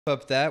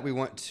Up that, we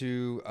want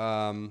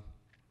to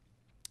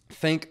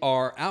thank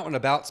our out and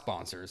about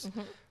sponsors,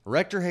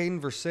 Rector Hayden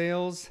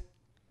Versailles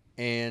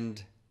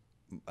and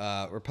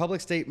Republic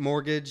State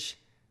Mortgage,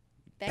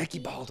 Becky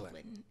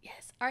Baldwin.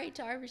 Yes,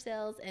 RHR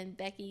Versailles and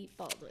Becky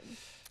Baldwin.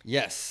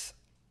 Yes,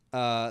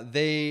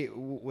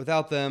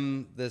 without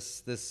them,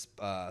 this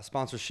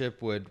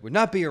sponsorship would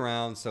not be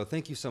around. So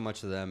thank you so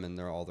much to them and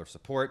all their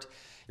support.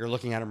 You're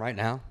looking at them right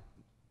now.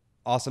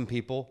 Awesome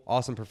people,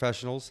 awesome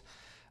professionals.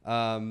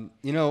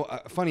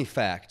 A funny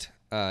fact,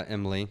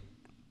 Emily,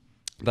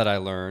 that I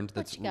learned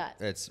that's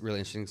really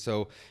interesting.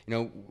 So,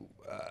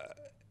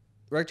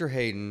 Rector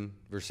Hayden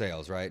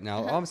Versailles, right?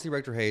 Now, obviously,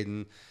 Rector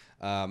Hayden,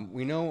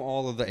 we know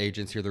all of the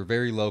agents here. They're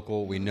very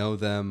local. We know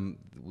them.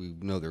 We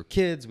know their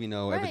kids. We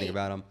know everything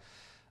about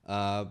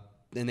them.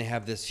 And they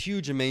have this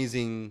huge,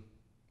 amazing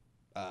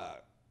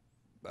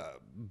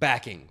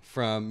backing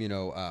from,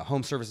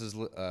 home services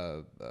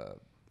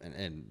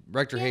and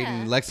Rector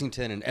Hayden,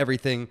 Lexington, and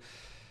everything.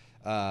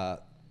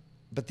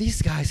 But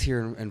these guys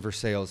here in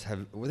Versailles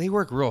they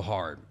work real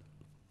hard.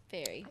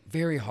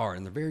 Very hard,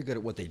 and they're very good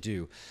at what they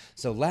do.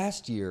 So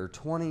last year,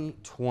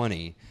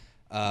 2020,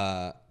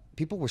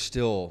 people were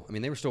still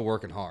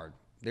working hard.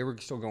 They were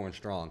still going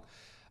strong.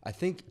 I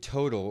think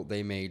total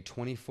they made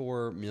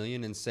 $24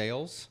 million in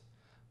sales,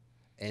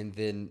 and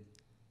then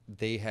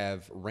they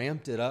have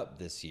ramped it up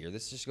this year.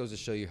 This just goes to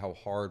show you how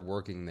hard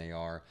working they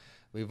are.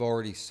 We've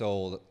already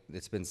sold,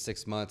 it's been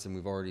 6 months, and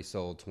we've already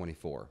sold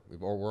 24.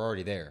 We're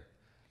already there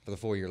for the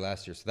full year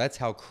last year. So that's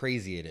how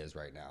crazy it is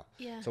right now.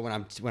 Yeah. So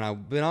when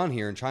I've been on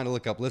here and trying to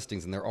look up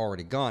listings and they're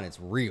already gone, it's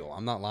real.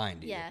 I'm not lying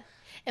to you. Yeah.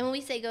 And when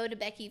we say go to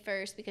Becky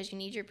first because you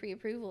need your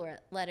pre-approval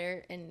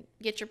letter and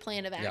get your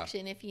plan of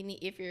action if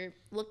you're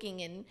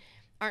looking and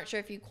aren't sure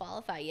if you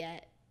qualify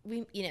yet,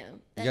 you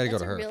got to go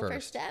to her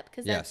first step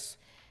because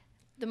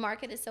the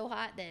market is so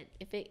hot that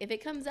if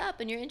it comes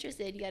up and you're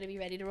interested, you got to be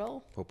ready to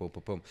roll. Boom, boom,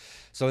 boom, boom.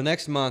 So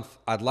next month,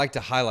 I'd like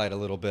to highlight a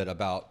little bit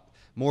about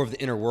more of the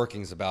inner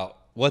workings about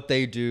what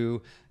they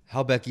do,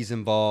 how Becky's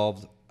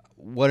involved,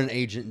 what an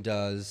agent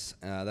does.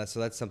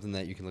 That's something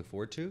that you can look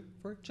forward to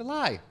for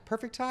July.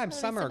 Perfect time,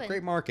 summer,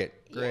 great market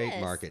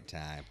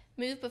time.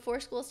 Move before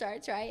school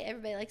starts, right?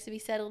 Everybody likes to be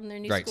settled in their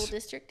new school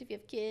district if you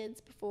have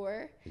kids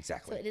before.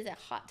 Exactly. So it is a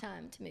hot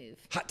time to move.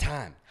 Hot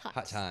time.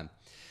 I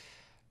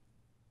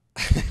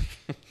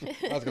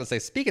was going to say,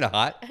 speaking of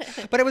hot,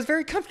 but it was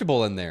very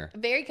comfortable in there.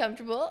 Very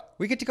comfortable.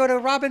 We get to go to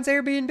Robin's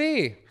Air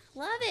BnB.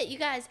 Love it. You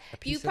guys,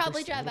 you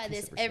probably drive by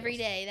this every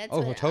day.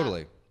 That's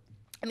totally.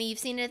 You've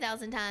seen it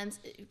 1,000 times.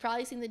 You've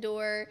probably seen the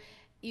door.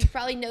 You've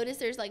probably noticed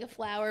there's like a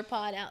flower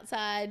pot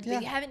outside,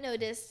 but you haven't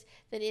noticed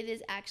that it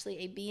is actually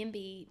a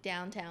B&B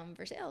downtown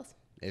Versailles.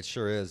 It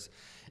sure is.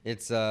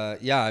 It's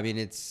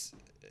it's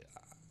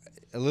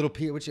a little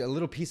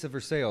piece of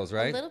Versailles,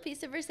 right? A little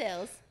piece of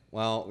Versailles.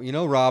 Well,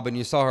 Robin,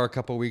 you saw her a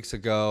couple weeks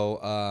ago.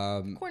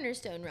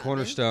 Cornerstone Robin.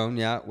 Cornerstone,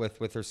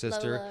 with her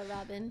sister. Lola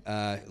Robin.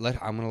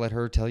 I'm going to let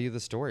her tell you the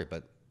story,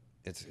 but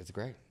it's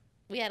great.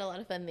 We had a lot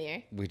of fun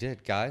there. We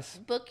did, guys.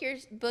 Book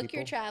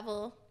your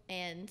travel,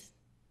 and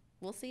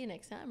we'll see you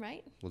next time,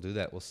 right? We'll do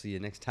that. We'll see you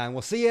next time.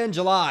 We'll see you in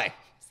July.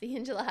 See you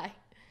in July.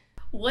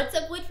 What's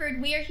up,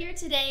 Woodford? We are here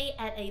today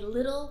at a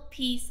little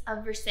piece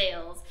of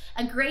Versailles,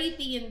 a great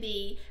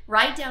B&B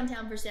right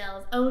downtown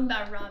Versailles, owned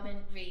by Robin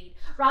Reed.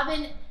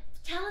 Robin,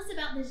 tell us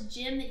about this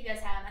gym that you guys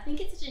have. I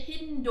think it's such a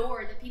hidden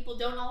door that people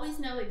don't always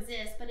know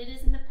exists, but it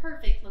is in the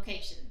perfect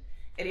location.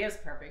 It is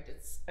perfect.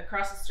 It's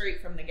across the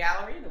street from the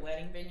gallery, the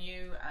wedding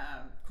venue.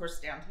 Of course,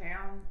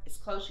 downtown. It's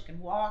close. You can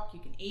walk, you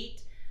can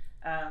eat,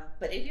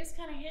 but it is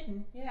kind of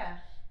hidden. Yeah,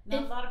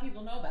 not a lot of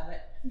people know about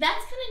it.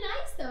 That's kind of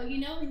nice,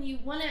 though. When you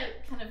want to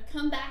kind of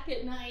come back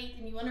at night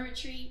and you want to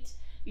retreat,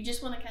 you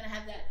just want to kind of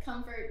have that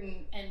comfort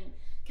and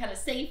kind of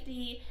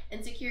safety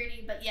and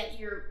security, but yet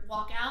you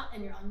walk out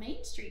and you're on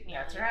Main Street.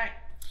 Yeah, that's right.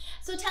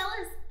 So tell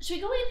us, should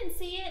we go in and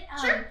see it?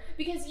 Sure.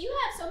 Because you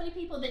have so many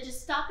people that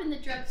just stop in the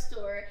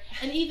drugstore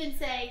and even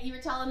say, you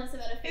were telling us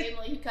about a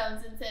family who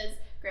comes and says,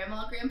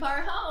 Grandma and Grandpa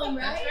are home,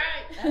 right?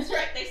 That's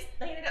right.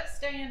 They ended up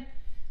staying,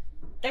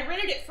 they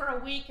rented it for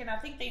a week, and I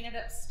think they ended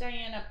up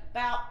staying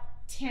about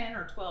 10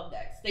 or 12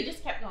 days. They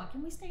just kept going,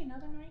 can we stay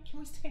another night? Can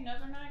we stay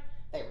another night?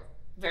 They were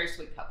a very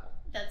sweet couple.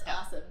 That's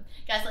awesome.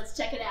 Guys, let's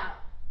check it out.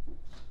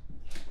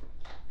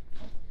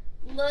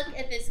 Look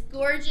at this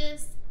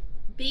gorgeous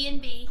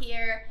B&B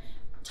here.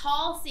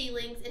 Tall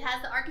ceilings. It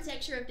has the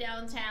architecture of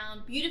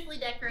downtown, beautifully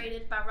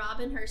decorated by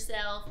Robin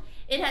herself.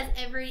 It has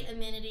every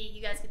amenity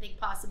you guys could think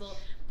possible.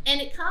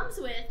 And it comes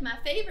with, my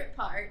favorite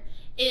part,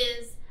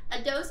 is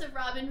a dose of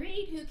Robin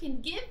Reed, who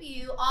can give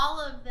you all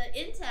of the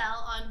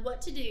intel on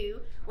what to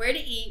do, where to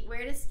eat,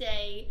 where to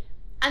stay.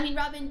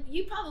 Robin,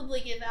 you probably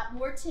give out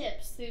more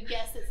tips to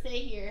guests that stay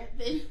here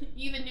than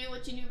you even knew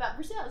what you knew about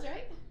Versailles,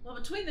 right? Well,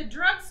 between the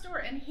drugstore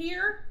and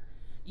here,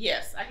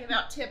 yes, I give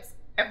out tips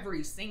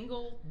every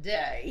single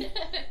day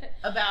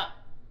about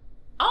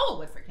all of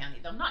Woodford County,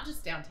 though, not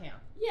just downtown.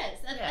 Yes,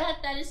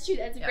 that is true.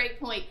 That's a great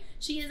point.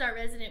 She is our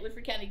resident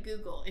Woodford County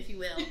Google, if you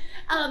will.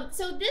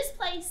 So this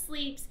place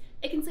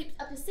it can sleep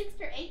up to 6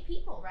 or 8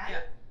 people, right?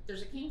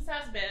 there's a king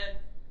size bed.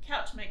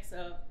 Couch makes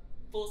a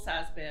full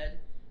size bed,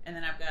 and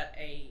then I've got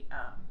a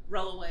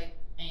rollaway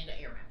and an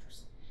air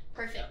mattress.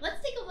 Perfect.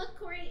 Let's take a look,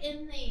 Corey,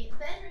 in the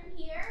bedroom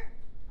here.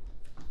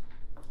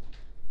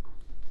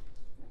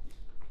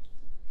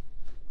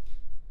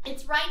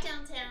 It's right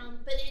downtown,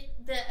 but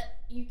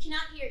you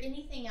cannot hear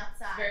anything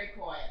outside. It's very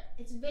quiet.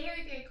 It's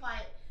very, very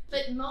quiet,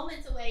 but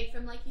moments away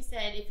from, like you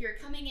said, if you're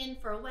coming in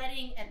for a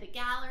wedding at the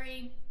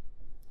gallery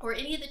or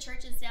any of the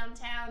churches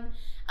downtown,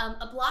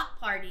 a block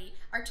party,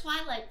 our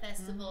Twilight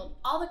Festival,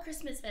 all the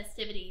Christmas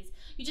festivities,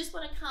 you just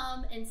want to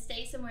come and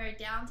stay somewhere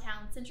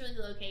downtown, centrally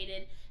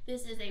located.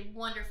 This is a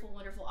wonderful,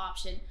 wonderful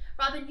option.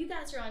 Robin, you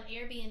guys are on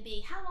Air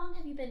BnB. How long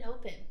have you been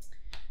open?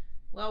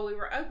 Well, we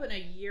were open a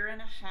year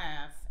and a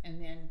half, and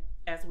then,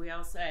 as we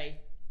all say,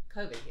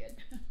 COVID hit.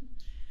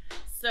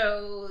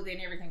 So then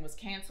everything was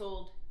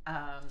canceled.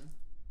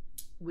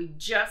 We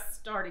just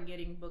started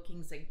getting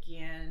bookings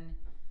again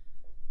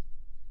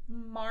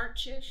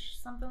March-ish,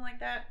 something like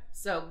that.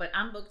 So, but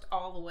I'm booked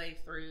all the way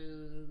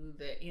through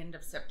the end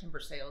of September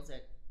sales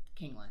at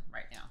Kingland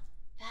right now.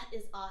 That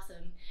is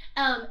awesome.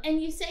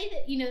 And you say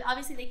that,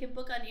 obviously they can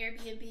book on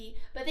Airbnb,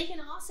 but they can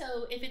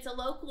also, if it's a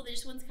local that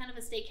just wants kind of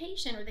a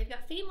staycation or they've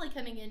got family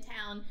coming in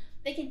town,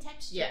 they can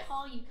text you,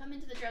 call you, come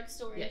into the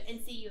drugstore and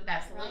see you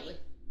about it, right?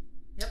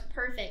 Yep.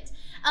 Perfect.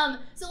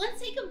 So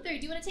let's take them through.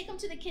 Do you want to take them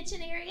to the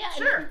kitchen area?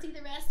 Sure. And you can see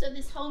the rest of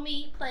this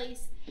homey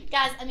place.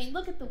 Guys, I mean,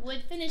 look at the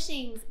wood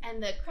finishings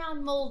and the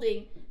crown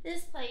molding.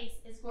 This place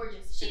is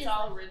gorgeous. It's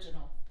all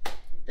original.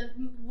 The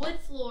wood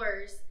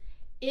floors.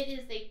 It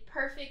is a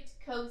perfect,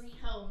 cozy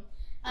home.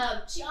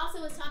 She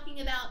also was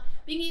talking about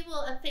being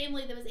a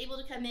family that was able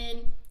to come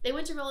in. They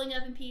went to Rolling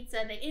Oven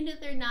Pizza. They ended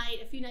their night,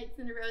 a few nights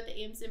in a row at the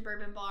Amston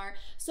Bourbon Bar.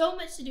 So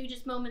much to do,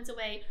 just moments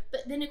away.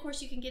 But then, of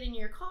course, you can get in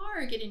your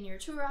car or get in your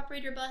tour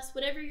operator bus,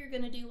 whatever you're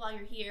going to do while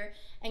you're here,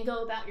 and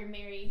go about your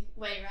merry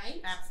way,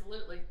 right?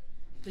 Absolutely.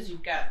 Because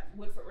you've got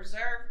Woodford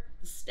Reserve,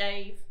 the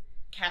Stave,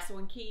 Castle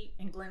and Key,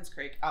 and Glens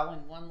Creek all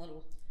in one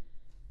little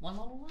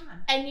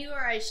line. And you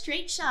are a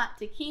straight shot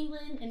to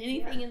Kingland and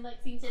anything in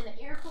Lexington,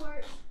 the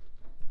airport.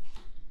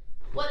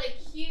 What a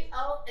cute,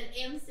 an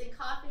Amston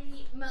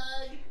coffee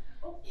mug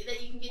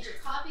that you can get your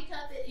coffee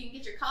cup. You can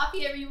get your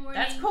coffee every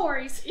morning. That's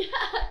Corey's.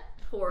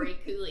 Corey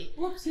Cooley.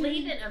 Whoops.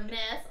 Leaving a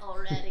mess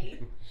already.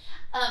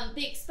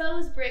 The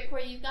exposed brick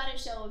where you've got to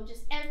show them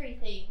just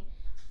everything.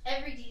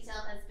 Every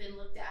detail has been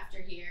looked after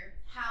here.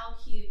 How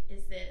cute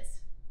is this?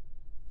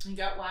 You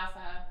got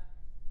Wi-Fi,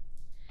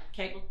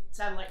 cable,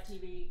 satellite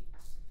TV.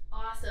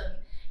 Awesome.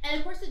 And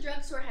of course the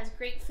drugstore has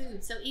great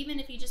food. So even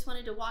if you just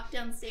wanted to walk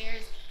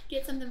downstairs,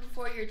 get something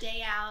before your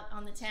day out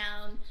on the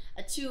town,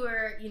 a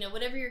tour,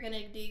 whatever you're going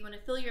to do, you want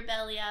to fill your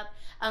belly up.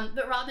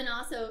 But Robin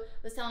also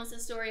was telling us a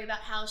story about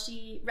how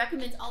she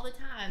recommends all the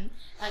time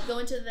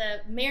going to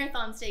the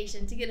Marathon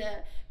station to get a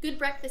good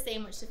breakfast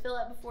sandwich to fill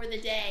up before the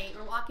day,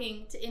 or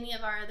walking to any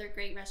of our other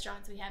great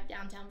restaurants we have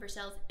downtown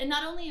Versailles. And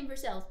not only in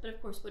Versailles, but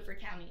of course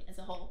Woodford County as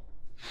a whole.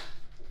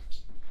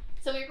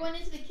 So we're going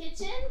into the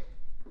kitchen.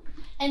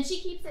 And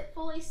she keeps it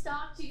fully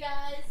stocked, you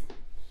guys.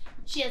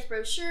 She has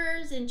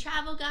brochures and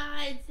travel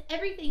guides,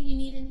 everything you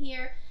need in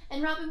here.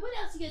 And Robin, what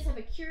else? You guys have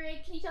a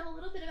Keurig. Can you tell them a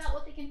little bit about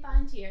what they can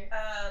find here?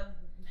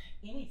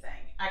 Anything.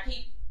 I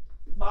keep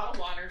bottled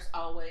waters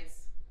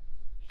always,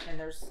 and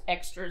there's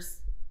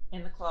extras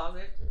in the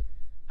closet.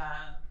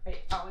 I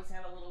always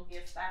have a little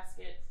gift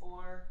basket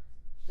for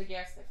the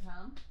guests that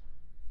come.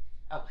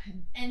 Oh,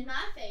 and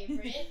my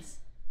favorite,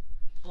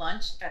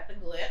 lunch at the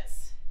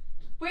Glitz.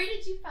 Where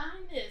did you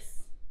find this?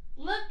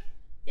 Look,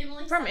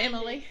 Emily. From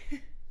Emily.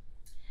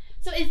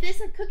 So is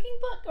this a cooking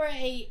book or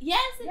a...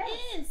 Yes,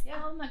 it is.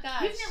 Yeah. Oh my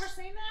gosh. You've never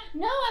seen that?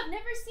 No, I've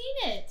never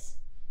seen it.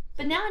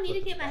 But now I need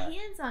to get my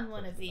hands on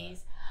one of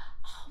these.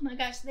 Oh my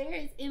gosh, there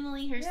is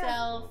Emily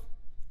herself.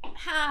 Yeah.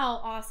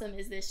 How awesome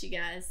is this, you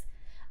guys?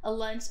 A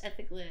lunch at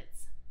the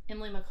Glitz.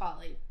 Emily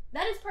McCauley.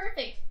 That is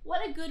perfect.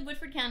 What a good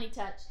Woodford County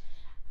touch.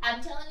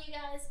 I'm telling you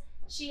guys,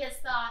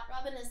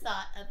 Robin has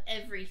thought of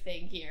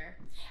everything here.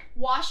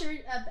 Washer,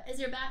 is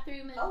there a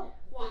bathroom?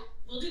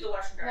 We'll do the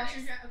washer and dryer. Washer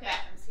and dryer, okay.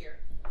 Bathroom's here.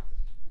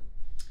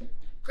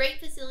 Great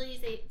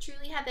facilities. They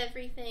truly have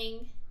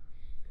everything.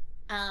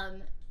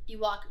 You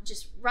walk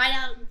just right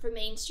out from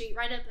Main Street,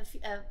 right up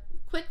a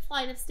quick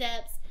flight of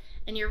steps,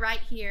 and you're right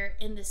here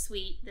in the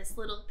suite, this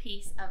little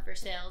piece of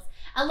Versailles.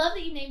 I love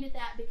that you named it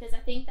that, because I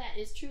think that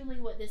is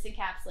truly what this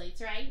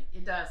encapsulates, right?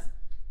 It does.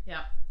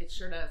 Yeah, it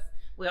sure does.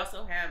 We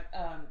also have,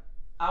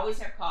 I always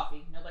have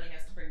coffee. Nobody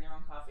has to bring their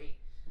own coffee.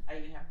 I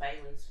even have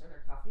Bailey's for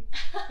their coffee.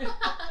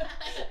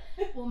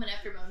 Woman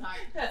after my own heart.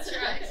 That's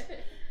right.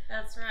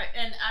 That's right.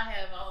 And I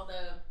have all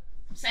the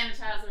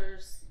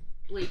sanitizers,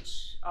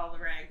 bleach, all the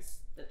rags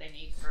that they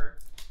need for...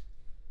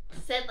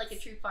 Said like a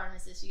true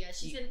pharmacist, you guys.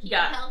 She's going to keep you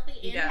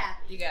healthy and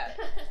happy. You got it.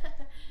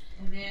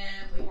 And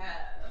then we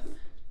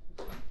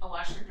have a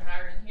washer and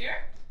dryer in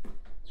here.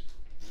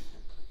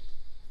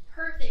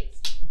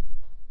 Perfect.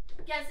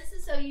 Guys, this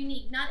is so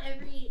unique. Not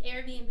every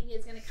Airbnb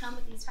is going to come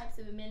with these types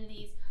of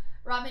amenities.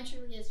 Robin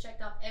truly has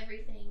checked off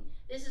everything.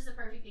 This is the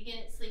perfect. Again,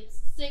 it sleeps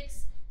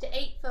 6 to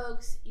 8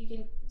 folks. You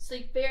can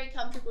sleep very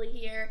comfortably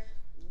here.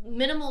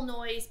 Minimal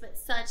noise, but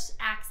such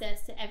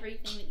access to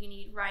everything that you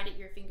need right at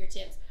your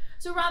fingertips.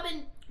 So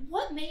Robin,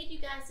 what made you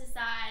guys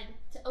decide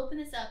to open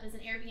this up as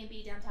an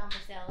Airbnb downtown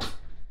Versailles?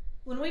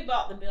 When we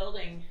bought the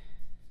building,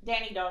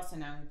 Danny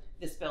Dawson owned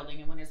this building,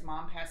 and when his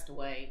mom passed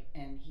away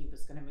and he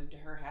was going to move to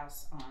her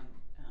house on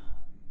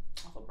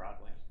off of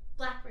Broadway.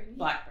 Blackburn,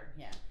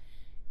 yeah.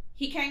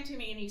 He came to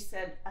me and he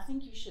said, I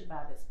think you should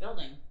buy this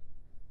building.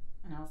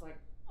 And I was like,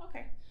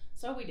 okay.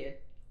 So we did.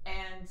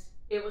 And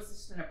it was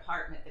just an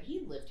apartment that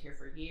he lived here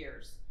for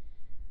years.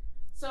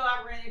 So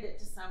I rented it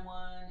to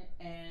someone,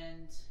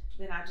 and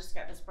then I just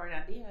got this bright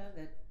idea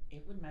that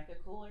it would make a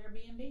cool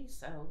Airbnb.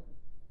 So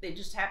it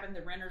just happened,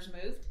 the renters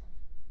moved.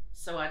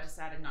 So I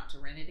decided not to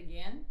rent it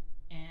again,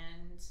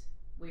 and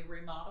we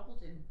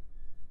remodeled, and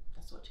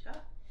that's what you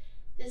got.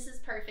 This is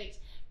perfect.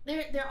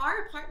 There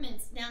are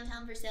apartments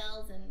downtown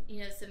Versailles and,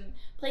 you know, some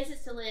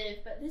places to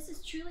live, but this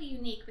is truly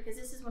unique because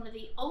this is one of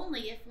the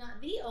only, if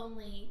not the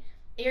only,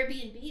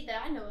 Airbnb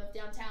that I know of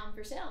downtown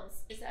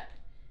Versailles.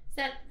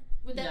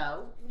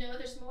 No,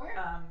 there's more?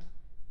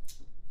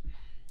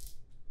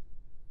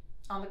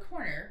 On the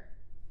corner,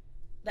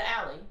 the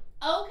alley.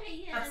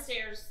 Okay, yes.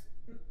 Upstairs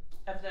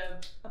of the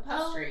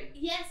upholstery. Oh,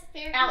 yes,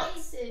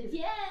 Alex. Mason.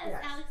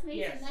 Yes, Alex Mason.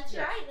 Yes. That's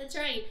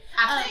right.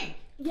 I think.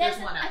 Yes,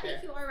 There's one out I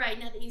think you are right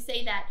now that you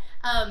say that.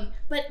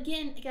 But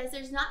again, guys,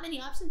 there's not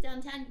many options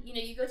downtown. You know,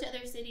 you go to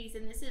other cities,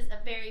 and this is a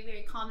very,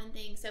 very common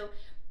thing. So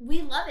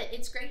we love it.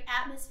 It's great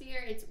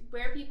atmosphere. It's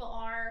where people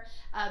are.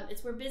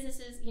 It's where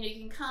businesses, you know, you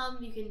can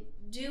come, you can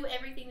do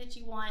everything that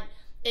you want.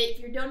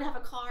 If you don't have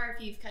a car,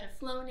 if you've kind of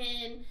flown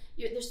in,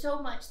 there's so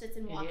much that's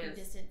in walking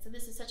distance. So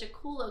this is such a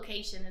cool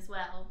location as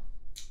well.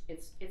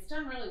 It's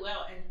done really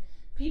well, and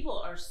people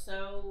are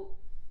so.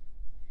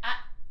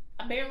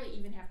 I barely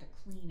even have to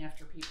clean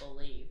after people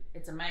leave.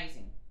 It's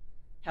amazing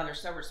how they're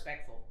so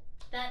respectful.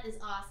 That is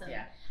awesome.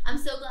 Yeah. I'm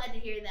so glad to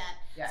hear that.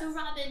 Yes. So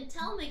Robin,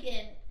 tell them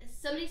again,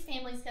 somebody's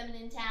family's coming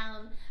in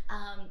town.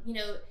 You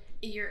know,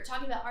 you're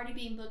talking about already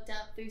being booked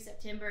up through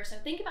September. So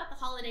think about the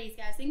holidays,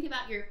 guys. Think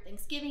about your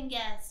Thanksgiving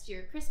guests,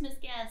 your Christmas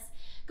guests.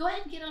 Go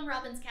ahead and get on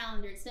Robin's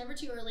calendar. It's never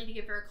too early to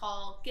give her a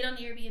call. Get on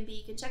the Airbnb.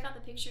 You can check out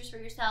the pictures for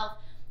yourself.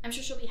 I'm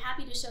sure she'll be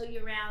happy to show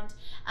you around.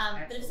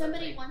 But if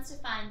somebody wants to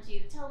find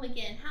you, tell them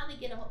again how they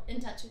get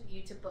in touch with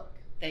you to book.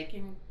 They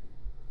can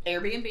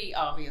Airbnb,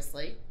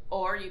 obviously,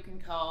 or you can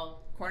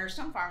call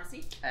Cornerstone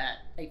Pharmacy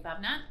at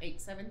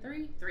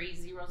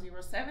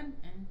 859-873-3007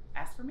 and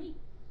ask for me.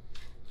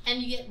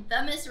 And you get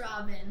the Miss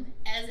Robin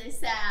as a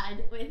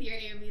side with your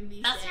Airbnb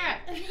stay. That's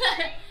right.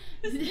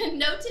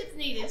 No tips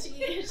needed.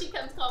 She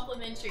comes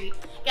complimentary.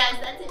 Guys,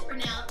 that's it for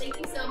now. Thank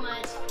you so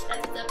much.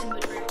 That's what's up in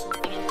Woodford. We'll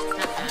see you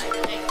next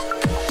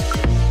time.